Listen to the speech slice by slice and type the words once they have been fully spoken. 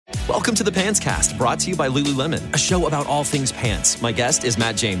Welcome to the Pants Cast, brought to you by Lululemon, a show about all things pants. My guest is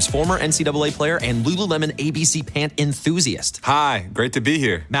Matt James, former NCAA player and Lululemon ABC pant enthusiast. Hi, great to be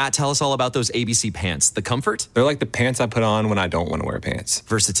here. Matt, tell us all about those ABC pants. The comfort? They're like the pants I put on when I don't want to wear pants.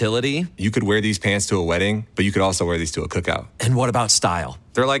 Versatility? You could wear these pants to a wedding, but you could also wear these to a cookout. And what about style?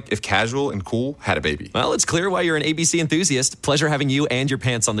 They're like if casual and cool had a baby. Well, it's clear why you're an ABC enthusiast. Pleasure having you and your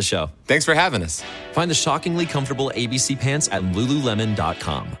pants on the show. Thanks for having us. Find the shockingly comfortable ABC pants at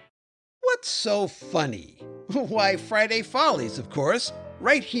Lululemon.com. What's so funny? Why, Friday Follies, of course,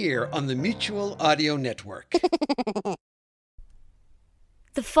 right here on the Mutual Audio Network.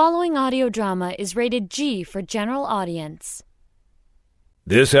 The following audio drama is rated G for general audience.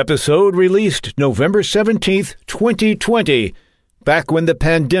 This episode released November 17th, 2020, back when the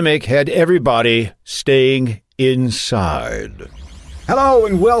pandemic had everybody staying inside. Hello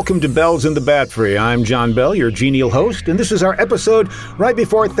and welcome to Bells in the Batfry. I'm John Bell, your genial host, and this is our episode right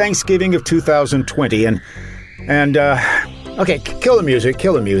before Thanksgiving of 2020. Okay, kill the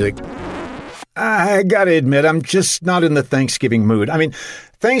music. I gotta admit, I'm just not in the Thanksgiving mood. I mean,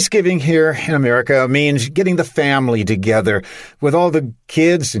 Thanksgiving here in America means getting the family together with all the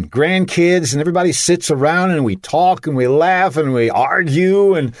kids and grandkids, and everybody sits around and we talk and we laugh and we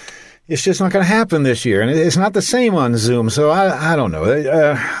argue, and it's just not going to happen this year. And it's not the same on Zoom, so I don't know.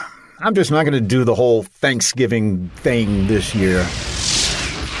 I'm just not going to do the whole Thanksgiving thing this year.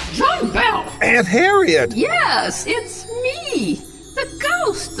 John Bell! Aunt Harriet! Yes, it's me, the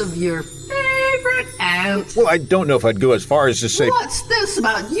ghost of your favorite aunt. Well, I don't know if I'd go as far as to say... What's this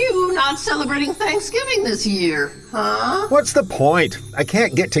about you not celebrating Thanksgiving this year, huh? What's the point? I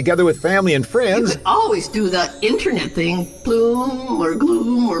can't get together with family and friends. You could always do the internet thing. Bloom or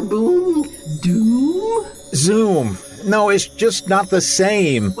gloom or boom. Doom? Zoom. No, it's just not the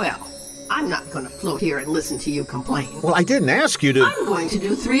same. Well, I'm not going to float here and listen to you complain. Well, I didn't ask you to... I'm going to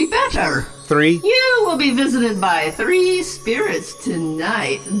do 3 better. 3? You will be visited by 3 spirits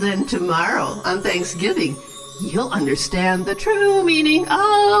tonight. Then tomorrow, on Thanksgiving, you'll understand the true meaning of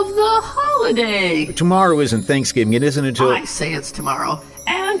the holiday. Tomorrow isn't Thanksgiving. It isn't until... I say it's tomorrow,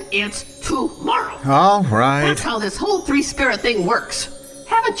 and it's tomorrow. All right. That's how this whole 3-spirit thing works.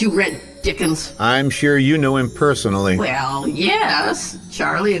 Haven't you read Dickens? I'm sure you know him personally. Well, yes.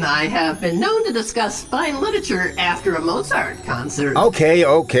 Charlie and I have been known to discuss fine literature after a Mozart concert. Okay.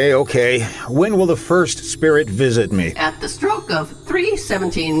 When will the first spirit visit me? At the stroke of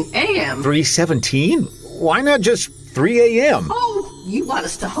 3:17 a.m. 3:17? Why not just 3 a.m.? Oh, you want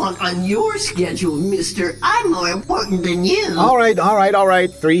us to haunt on your schedule, mister. I'm more important than you. All right.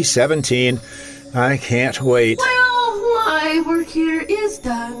 3:17. I can't wait. Well, my work here is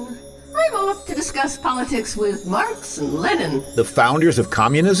done. I'm off to discuss politics with Marx and Lenin. The founders of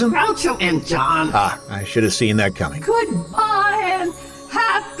communism? Groucho and John. I should have seen that coming. Goodbye and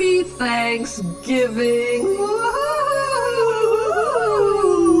happy Thanksgiving.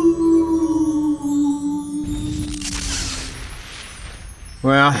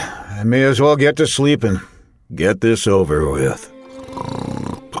 Well, I may as well get to sleep and get this over with.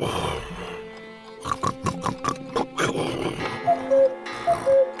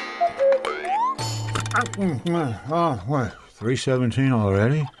 Oh, what? 3:17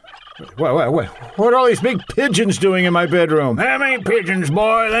 already? Wait. What are all these big pigeons doing in my bedroom? Them ain't pigeons,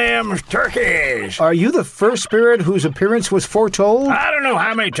 boy. Them's turkeys. Are you the first spirit whose appearance was foretold? I don't know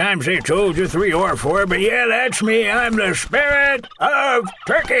how many times they told you, 3 or 4, but yeah, that's me. I'm the spirit of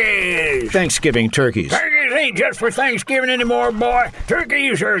turkeys. Thanksgiving turkeys. Turkeys ain't just for Thanksgiving anymore, boy.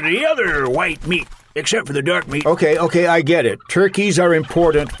 Turkeys are the other white meat, except for the dark meat. Okay, I get it. Turkeys are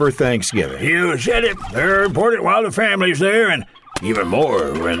important for Thanksgiving. You said it. They're important while the family's there, and even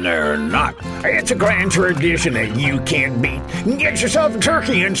more when they're not. It's a grand tradition that you can't beat. Get yourself a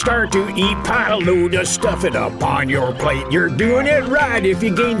turkey and start to eat. Pile a load of stuff it up on your plate. You're doing it right if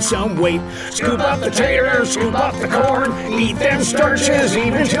you gain some weight. Scoop up the taters, scoop up the corn. Eat them starches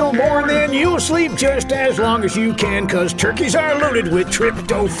even till morn. Then you'll sleep just as long as you can, 'cause turkeys are loaded with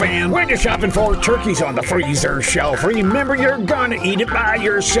tryptophan. When you're shopping for turkeys on the freezer shelf, remember you're gonna eat it by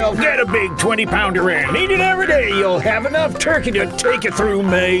yourself. Get a big 20-pounder and eat it every day. You'll have enough turkey to take it through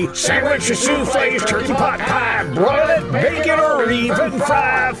May. Sandwiches, souffles, turkey pot pie, broil it, bake it, or even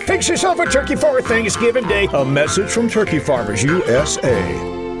fry. Fix yourself a turkey for Thanksgiving Day. A message from Turkey Farmers USA.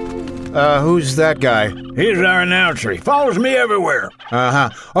 Who's that guy? He's our announcer. He follows me everywhere.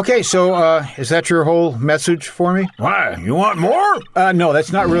 Okay, so, is that your whole message for me? Why? You want more? No,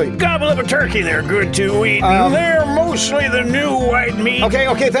 that's not really... Gobble up a turkey. They're good to eat. They're mostly the new white meat.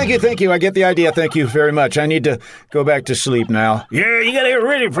 Okay, thank you. I get the idea. Thank you very much. I need to go back to sleep now. Yeah, you gotta get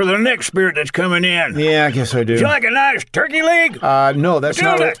ready for the next spirit that's coming in. Yeah, I guess I do. Would you like a nice turkey leg? No, that's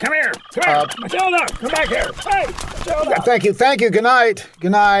Matilda, not... come here. Matilda, come back here. Hey, Matilda. Thank you. Good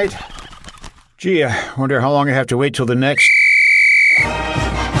night. Gee, I wonder how long I have to wait till the next...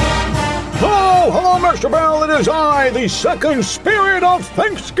 Hello, Mr. Bell. It is I, the second spirit of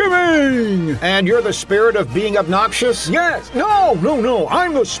Thanksgiving. And you're the spirit of being obnoxious? Yes. No.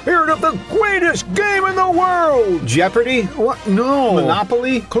 I'm the spirit of the greatest game in the world. Jeopardy? What? No.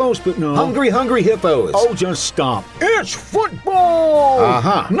 Monopoly? Close, but no. Hungry Hippos. Oh, just stop. It's football.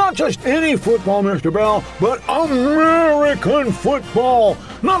 Not just any football, Mr. Bell, but American football.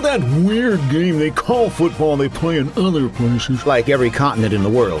 Not that weird game they call football they play in other places. Like every continent in the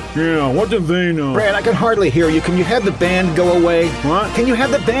world. Yeah, what do they know? Brad, I can hardly hear you. Can you have the band go away? What? Can you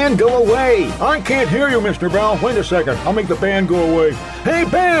have the band go away? I can't hear you, Mr. Bell. Wait a second. I'll make the band go away. Hey,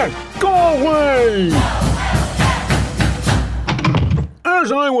 band, go away!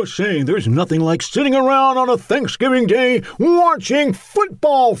 As I was saying, there's nothing like sitting around on a Thanksgiving day watching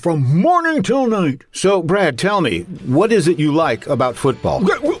football from morning till night. So, Brad, tell me, what is it you like about football?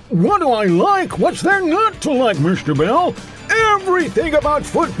 What do I like? What's there not to like, Mr. Bell? Everything about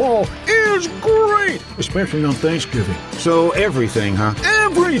football is great, especially on Thanksgiving. So everything, huh?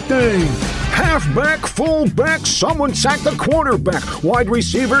 Everything! Halfback, fullback, someone sacked the quarterback, wide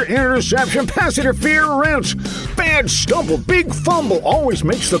receiver, interception, pass interference, bad stumble, big fumble, always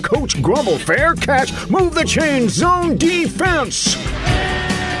makes the coach grumble, fair catch, move the chain, zone defense.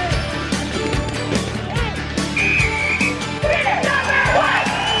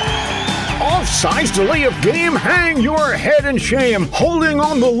 Offsides, delay of game, hang your head in shame. Holding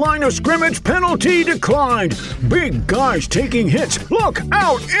on the line of scrimmage, penalty declined. Big guys taking hits. Look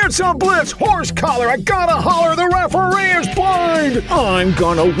out, it's a blitz. Horse collar, I gotta holler, the referee is blind. I'm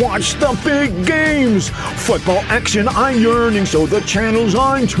gonna watch the big games. Football action I'm yearning, so the channels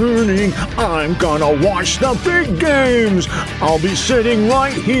I'm turning. I'm gonna watch the big games. I'll be sitting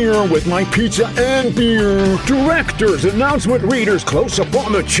right here with my pizza and beer. Directors, announcement readers, close up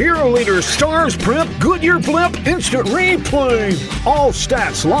on the cheerleaders. Stars prep, Goodyear blip, instant replay. All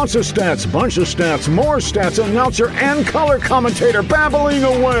stats, lots of stats, bunch of stats, more stats, announcer and color commentator babbling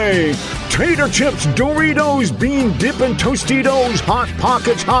away. Tater chips, Doritos, bean dip and Tostitos, Hot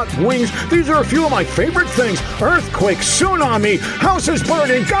Pockets, hot wings. These are a few of my favorite things. Earthquake, tsunami, houses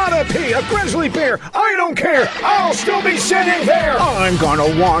burning, gotta pee, a grizzly bear. I don't care, I'll still be sitting there. I'm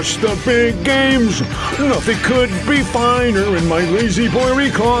gonna watch the big games. Nothing could be finer in my lazy boy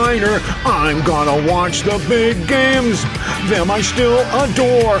recliner. I'm gonna watch the big games. Them I still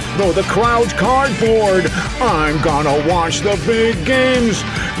adore, though the crowd's cardboard. I'm gonna watch the big games.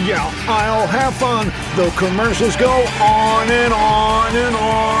 Yeah, I'll have fun, though commercials go on and on and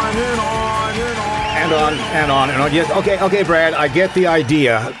on and on and on. And on and on and on. Yes, okay, Brad, I get the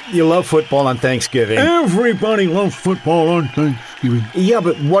idea. You love football on Thanksgiving. Everybody loves football on Thanksgiving. Yeah,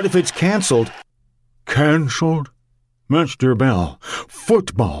 but what if it's canceled? Canceled? Mr. Bell,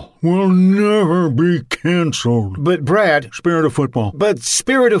 football will never be canceled. But, Brad... Spirit of football. But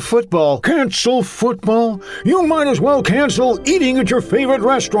Spirit of football... Cancel football? You might as well cancel eating at your favorite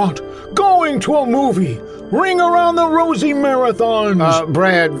restaurant, going to a movie, Ring Around the Rosie marathons.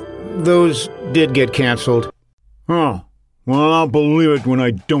 Brad, those did get canceled. Oh. Well, I'll believe it when I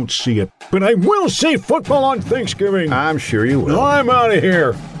don't see it. But I will see football on Thanksgiving. I'm sure you will. I'm out of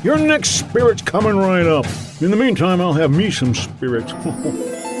here. Your next spirit's coming right up. In the meantime, I'll have me some spirits.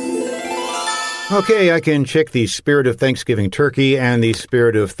 Okay, I can check the Spirit of Thanksgiving turkey and the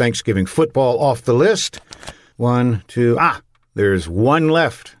Spirit of Thanksgiving football off the list. 1, 2... there's one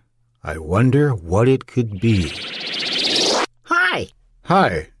left. I wonder what it could be. Hi.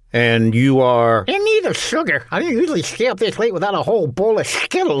 Hi. And you are... In need of sugar. I don't usually stay up this late without a whole bowl of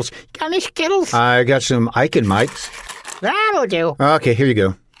Skittles. Got any Skittles? I got some Ike and Mikes. That'll do. Okay, here you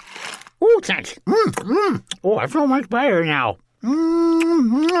go. Ooh, thanks. Oh, I feel much better now.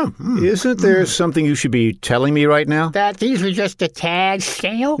 Isn't there something you should be telling me right now? That these are just a tad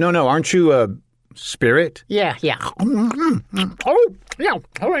stale? No, aren't you a spirit? Yeah. Oh, yeah.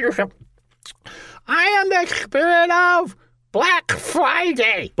 I am the spirit of... Black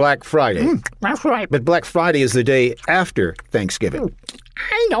Friday. Black Friday. That's right. But Black Friday is the day after Thanksgiving.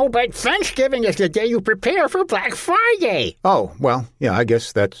 I know, but Thanksgiving is the day you prepare for Black Friday. Oh, well, yeah, I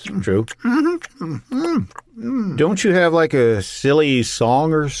guess that's true. Don't you have like a silly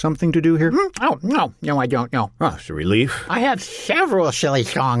song or something to do here? Oh, no, I don't know. Oh, it's a relief. I have several silly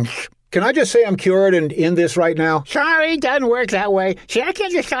songs. Can I just say I'm cured and end this right now? Sorry, doesn't work that way. See, I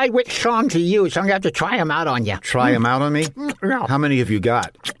can't decide which song to use, so I'm going to have to try them out on you. Try them out on me? No. How many have you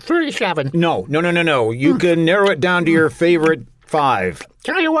got? 37. No. You can narrow it down to your favorite 5.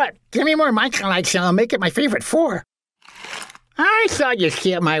 Tell you what, give me more Mike Lights and I'll make it my favorite 4. I thought you'd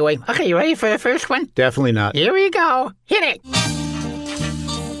see it my way. Okay, you ready for the first one? Definitely not. Here we go. Hit it.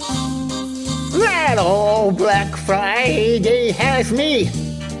 That old Black Friday has me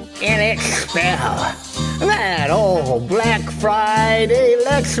in its spell. That old Black Friday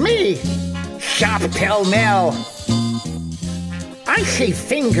lets me shop pell-mell. I see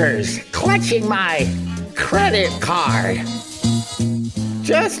fingers clutching my credit card.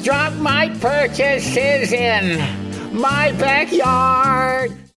 Just drop my purchases in my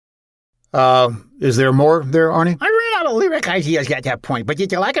backyard. Is there more there, Arnie? I ran out of lyric ideas at that point, but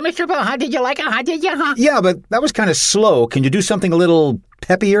did you like it, Mr. Bell? Huh? Did you like it? Huh? Did you? Huh? Yeah, but that was kind of slow. Can you do something a little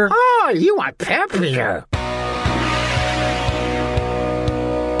peppier? Oh, you want peppier.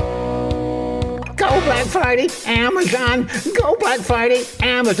 Go Black Friday, Amazon. Go Black Friday,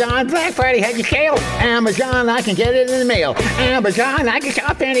 Amazon. Black Friday had your sale. Amazon, I can get it in the mail. Amazon, I can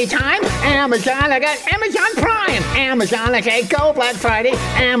shop anytime. Amazon, I got Amazon Prime. Amazon, I say go Black Friday.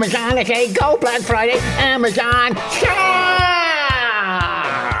 Amazon, I say go Black Friday. Amazon, shop!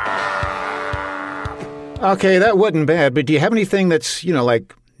 Okay, that wasn't bad, but do you have anything that's,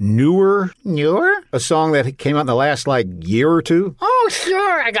 like newer? Newer? A song that came out in the last, year or two? Oh,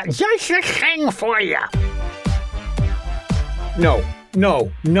 sure. I got just a thing for you. No.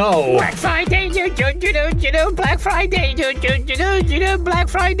 Black Friday, do. Black Friday, do. Black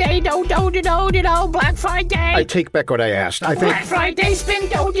Friday, do. Black Friday. I take back what I asked. I think. Black Friday, spin,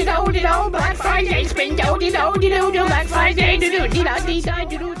 do. Black Friday, spin, do. Black Friday, do.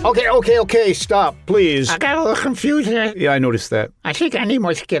 Okay, stop, please. I got a little confused here. Yeah, I noticed that. I think I need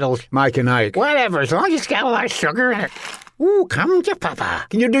more Skittles. Mike and Ike. Whatever, as long as it's got a lot of sugar in it. Ooh, come to Papa.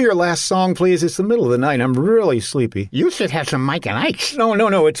 Can you do your last song, please? It's the middle of the night. I'm really sleepy. You should have some Mike and Ike's. No.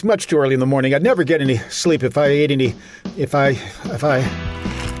 It's much too early in the morning. I'd never get any sleep if I ate any... These are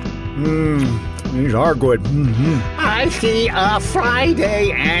good. Mm-hmm. I see a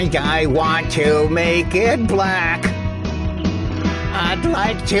Friday and I want to make it black. I'd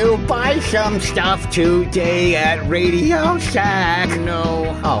like to buy some stuff today at Radio Shack. No.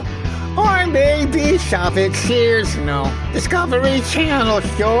 Oh. Or maybe shop at Sears. No. Discovery Channel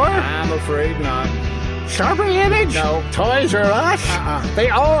store. I'm afraid not. Strawberry Image? No. Toys R Us? They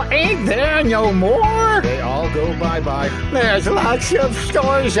all ain't there no more? They all go bye-bye. There's lots of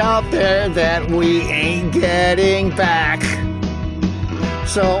stores out there that we ain't getting back.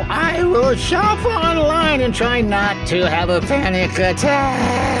 So I will shop online and try not to have a panic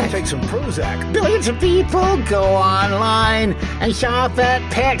attack. Take some Prozac. Billions of people go online and shop at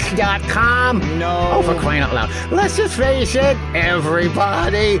pets.com. No. Oh, for crying out loud. Let's just face it,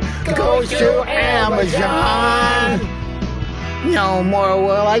 everybody goes to Amazon. No more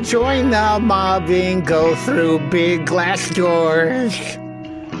will I join the mobbing, go through big glass doors.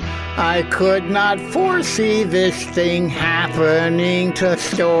 I could not foresee this thing happening to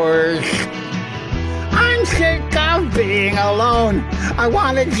stores. I'm sick of being alone. I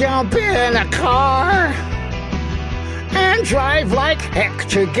want to jump in a car and drive like heck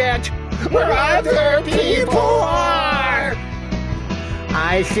to get where other people are.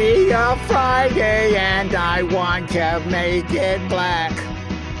 I see a Friday and I want to make it black.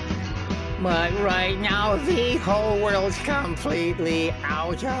 But right now the whole world's completely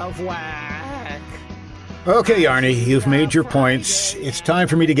out of whack. Okay, Arnie, you've made your points. It's time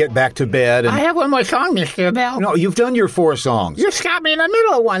for me to get back to bed. I have one more song, Mr. Bell. No, you've done your 4 songs. You stopped me in the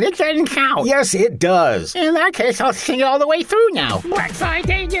middle of one. It doesn't count. Yes, it does. In that case, I'll sing it all the way through now. Black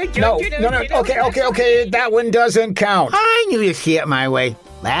Friday, No. Okay. That one doesn't count. I knew you'd see it my way.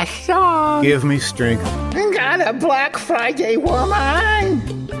 Last song. Give me strength. Got a Black Friday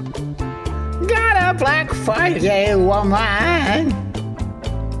woman. Got a Black Friday woman.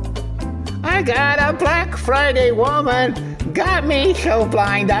 I got a Black Friday woman. Got me so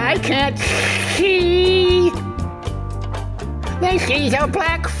blind I can't see. Then she's a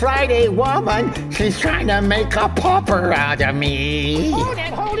Black Friday woman. She's trying to make a pauper out of me. Hold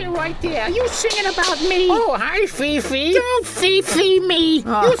it right there. You singing about me? Oh, hi, Fifi. Don't fee me.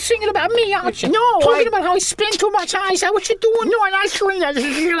 You singing about me, aren't you? No, Talking about how I spend too much time. Is that what you're doing? No, I'm not saying that. This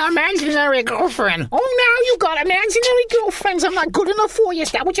is an imaginary girlfriend. Oh, now you got imaginary girlfriends. I'm not good enough for you.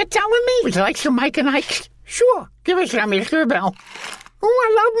 Is that what you're telling me? Would you like some Mike and Ike? Sure. Give us some, Mr. Bell. Oh, I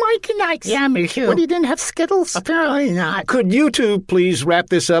love Mike and Ike's. Yeah, me too. But he didn't have Skittles? Apparently not. Could you two please wrap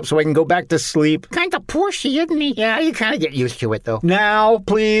this up so I can go back to sleep? Kind of Porsche, isn't he? Yeah, you kind of get used to it, though. Now,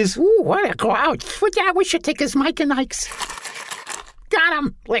 please. Ooh, what a grouch. For that, we should take his Mike and Ike's. Got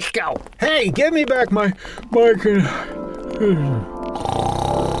him. Let's go. Hey, give me back my Mike and...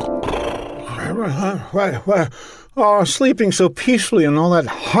 sleeping so peacefully and all that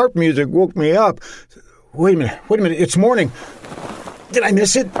harp music woke me up. Wait a minute, it's morning. Did I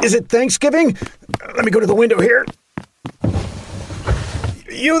miss it? Is it Thanksgiving? Let me go to the window here.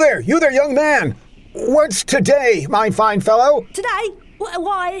 You there, young man. What's today, my fine fellow? Today?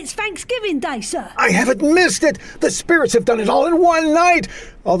 Why, it's Thanksgiving Day, sir. I haven't missed it. The spirits have done it all in one night,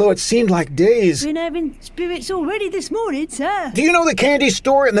 although it seemed like days. Been having spirits already this morning, sir. Do you know the candy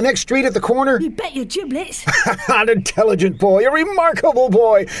store in the next street at the corner? You bet your giblets. An intelligent boy, a remarkable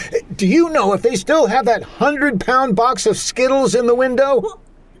boy. Do you know if they still have that 100-pound box of Skittles in the window? What?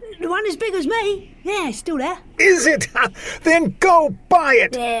 The one as big as me? Yeah, it's still there. Is it? Then go buy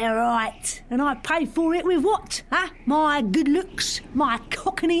it. Yeah, right. And I paid for it with what? Huh? My good looks, my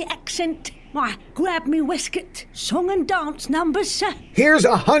Cockney accent, my grab me waistcoat, song and dance numbers, sir. Here's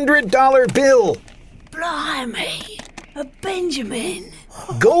a $100 bill. Blimey, a Benjamin.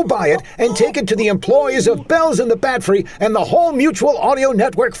 Go buy it and take it to the employees of Bells in the Batfry and the whole Mutual Audio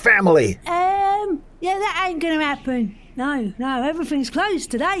Network family. Yeah, that ain't gonna happen. No, everything's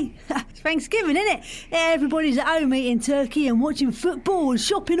closed today. It's Thanksgiving, isn't it? Everybody's at home eating turkey and watching football and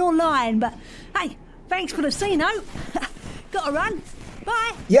shopping online. But, hey, thanks for the C-note. Gotta run.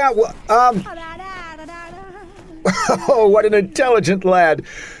 Bye. Yeah, well, Oh, what an intelligent lad.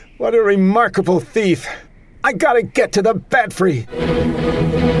 What a remarkable thief. I gotta get to the Batfry.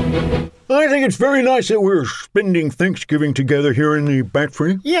 I think it's very nice that we're spending Thanksgiving together here in the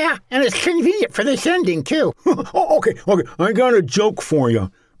Batfry. Yeah, and it's convenient for this ending, too. Okay. I got a joke for you.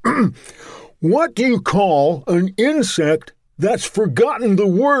 What do you call an insect that's forgotten the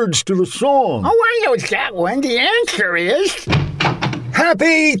words to the song? Oh, I know that one. The answer is...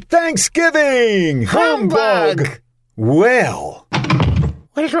 Happy Thanksgiving! Humbug! Well...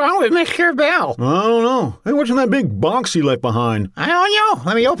 What's wrong with Mr. Bell? I don't know. Hey, what's in that big box he left behind? I don't know.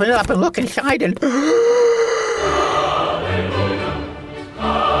 Let me open it up and look inside and...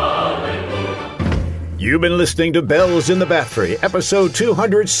 You've been listening to Bells in the Batfry, episode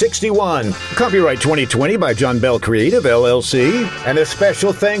 261. Copyright 2020 by John Bell Creative, LLC. And a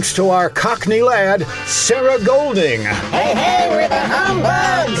special thanks to our Cockney lad, Sarah Golding. Hey, we're the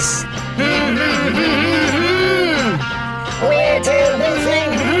humbugs! We're too busy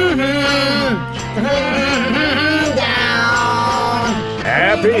down.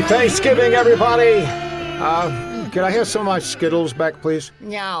 Happy Thanksgiving, everybody. Could I have some of my Skittles back, please?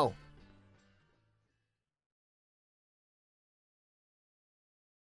 No.